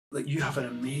Like, you have an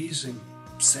amazing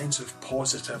sense of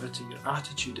positivity. Your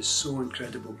attitude is so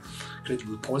incredibly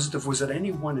positive. Was there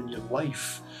anyone in your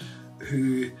life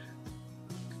who,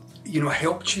 you know,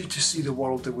 helped you to see the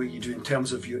world the way you do in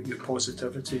terms of your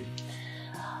positivity?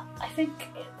 I think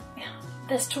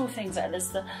there's two things there. There's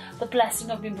the blessing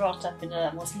of being brought up in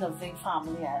the most loving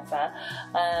family ever.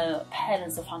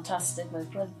 Parents are fantastic, my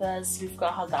brothers, we've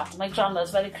got had that. My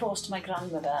grandmother's very close to my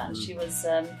grandmother, and she was,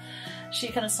 she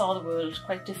kind of saw the world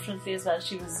quite differently as well.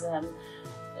 She was,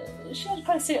 she had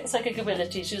quite psychic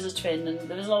ability. She was a twin, and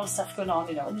there was a lot of stuff going on,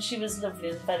 you know, and she was lovely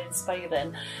and very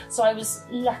inspiring. So I was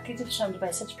lucky to be surrounded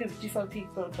by such beautiful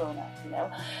people growing up, you know.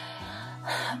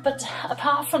 But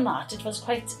apart from that, it was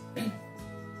quite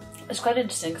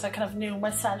interesting, because I kind of knew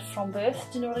myself from birth,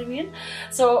 do you know what I mean?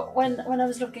 So when I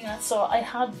was looking at, so I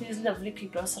had these lovely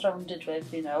people I was surrounded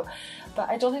with, you know, but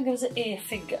I don't think there was a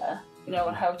figure, you know,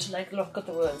 on how to like look at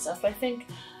the world and stuff. But I think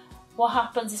what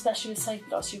happens, especially with sight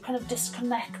loss, you kind of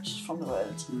disconnect from the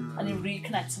world and you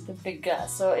reconnect something bigger.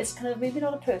 So it's kind of maybe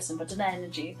not a person, but an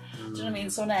energy. Do you know what I mean?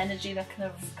 So an energy that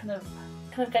kind of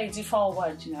guides you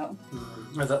forward, you know.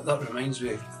 That reminds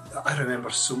me, I remember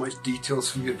so much details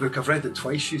from your book. I've read it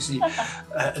twice, you see.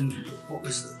 And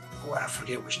I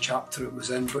forget which chapter it was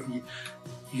in, but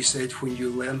you said when you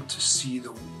learn to see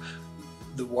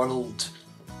the world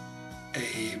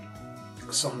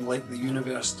something like the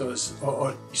universe does,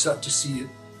 or you start to see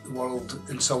the world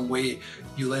in some way,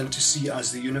 you learn to see it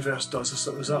as the universe does.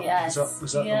 Was that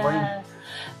the line?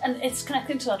 And it's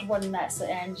connecting to that oneness, the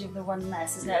energy of the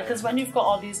oneness, isn't it? Because when you've got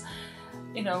all these,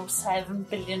 you know, 7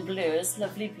 billion blurs,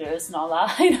 lovely blurs and all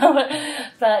that, you know,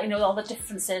 but, you know, all the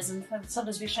differences, and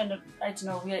sometimes we try to, I don't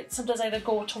know, we sometimes either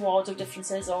go towards our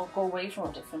differences or go away from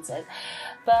our differences.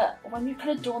 But when you kind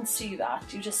of don't see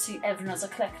that, you just see everyone as a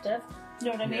collective. You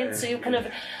know what I mean? So you kind of,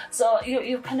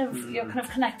 you're kind of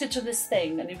connected to this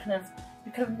thing, and you kind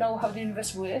of know how the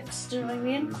universe works. Do you know what I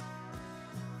mean?